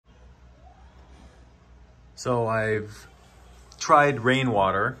So I've tried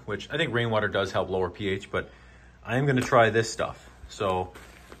rainwater, which I think rainwater does help lower pH, but I am gonna try this stuff. So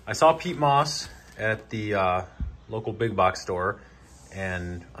I saw peat moss at the local big box store,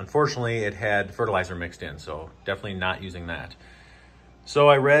 and unfortunately it had fertilizer mixed in, so definitely not using that. So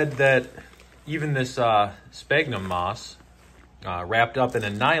I read that even this sphagnum moss wrapped up in a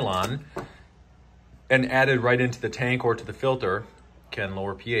nylon and added right into the tank or to the filter can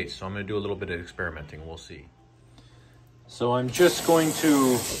lower pH. So I'm gonna do a little bit of experimenting, we'll see. So I'm just going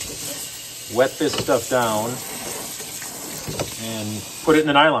to wet this stuff down and put it in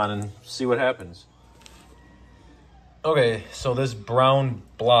the nylon and see what happens. Okay, so this brown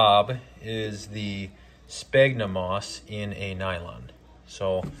blob is the sphagnum moss in a nylon.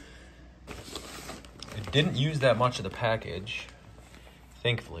 So it didn't use that much of the package,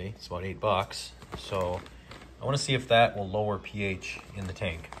 thankfully. It's about $8. So I want to see if that will lower pH in the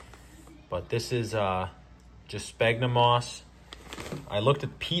tank. But this is just sphagnum moss. I looked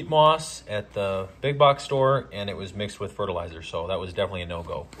at peat moss at the big box store and it was mixed with fertilizer, so that was definitely a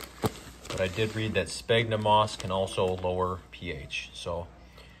no-go. But I did read that sphagnum moss can also lower pH. So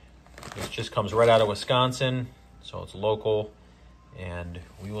this just comes right out of Wisconsin, so it's local, and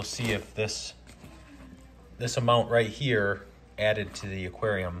we will see if this amount right here added to the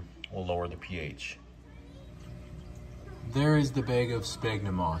aquarium will lower the pH. There is the bag of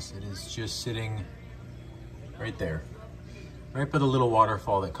sphagnum moss. It is just sitting right there, right by the little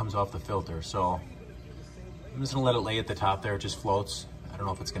waterfall that comes off the filter. So I'm just gonna let it lay at the top there. It just floats. I don't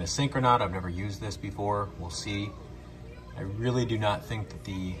know if it's gonna sink or not. I've never used this before. We'll see. I really do not think that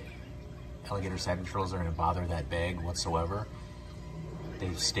the alligator satin turtles are gonna bother that bag whatsoever.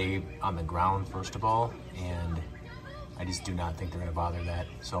 They stay on the ground, first of all, and I just do not think they're gonna bother that.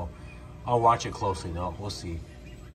 So I'll watch it closely though, we'll see.